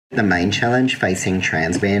The main challenge facing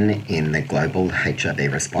trans men in the global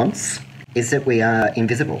HIV response is that we are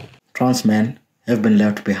invisible. Trans men have been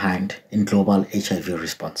left behind in global HIV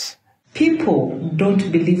response. People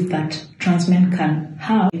don't believe that trans men can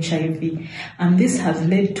have HIV, and this has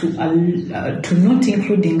led to not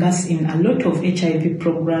including us in a lot of HIV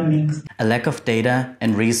programming. A lack of data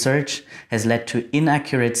and research has led to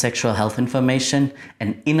inaccurate sexual health information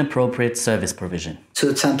and inappropriate service provision.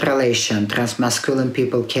 To Central Asian transmasculine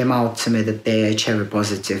people came out to me that they're HIV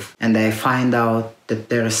positive, and I find out that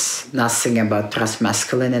there's nothing about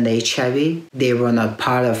transmasculine and HIV. They were not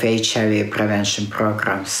part of HIV prevention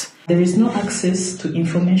programs. There is no access to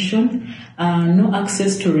information, no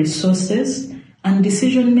access to resources, and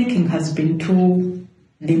decision-making has been too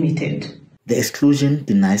limited. The exclusion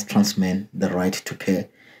denies trans men the right to care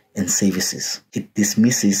and services. It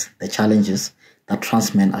dismisses the challenges that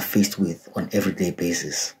trans men are faced with on an everyday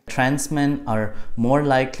basis. Trans men are more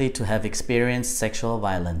likely to have experienced sexual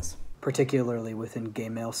violence. Particularly within gay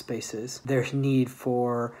male spaces, there's need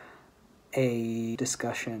for a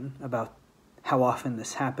discussion about how often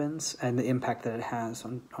this happens and the impact that it has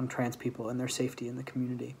on trans people and their safety in the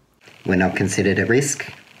community. We're not considered at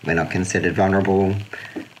risk, we're not considered vulnerable,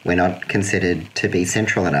 we're not considered to be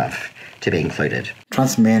central enough to be included.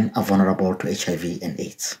 Trans men are vulnerable to HIV and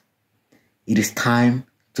AIDS. It is time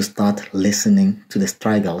to start listening to the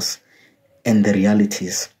struggles and the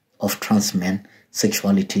realities of trans men,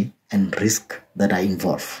 sexuality, and risk that are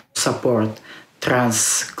involved. Support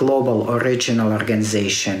trans global or regional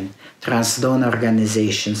organization, trans donor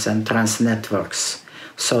organizations, and trans networks,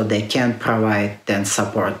 so they can provide then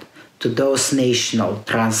support to those national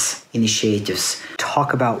trans initiatives.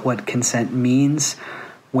 Talk about what consent means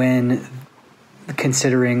when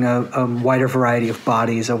considering a wider variety of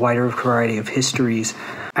bodies, a wider variety of histories,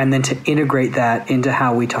 and then to integrate that into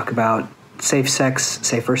how we talk about safe sex,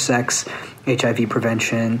 safer sex, HIV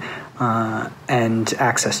prevention, and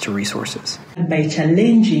access to resources. By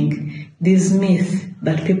challenging this myth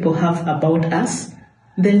that people have about us,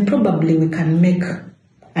 then probably we can make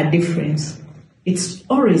a difference. It's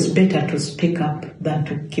always better to speak up than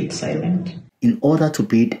to keep silent. In order to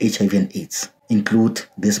beat HIV and AIDS, include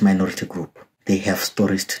this minority group. They have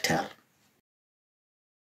stories to tell.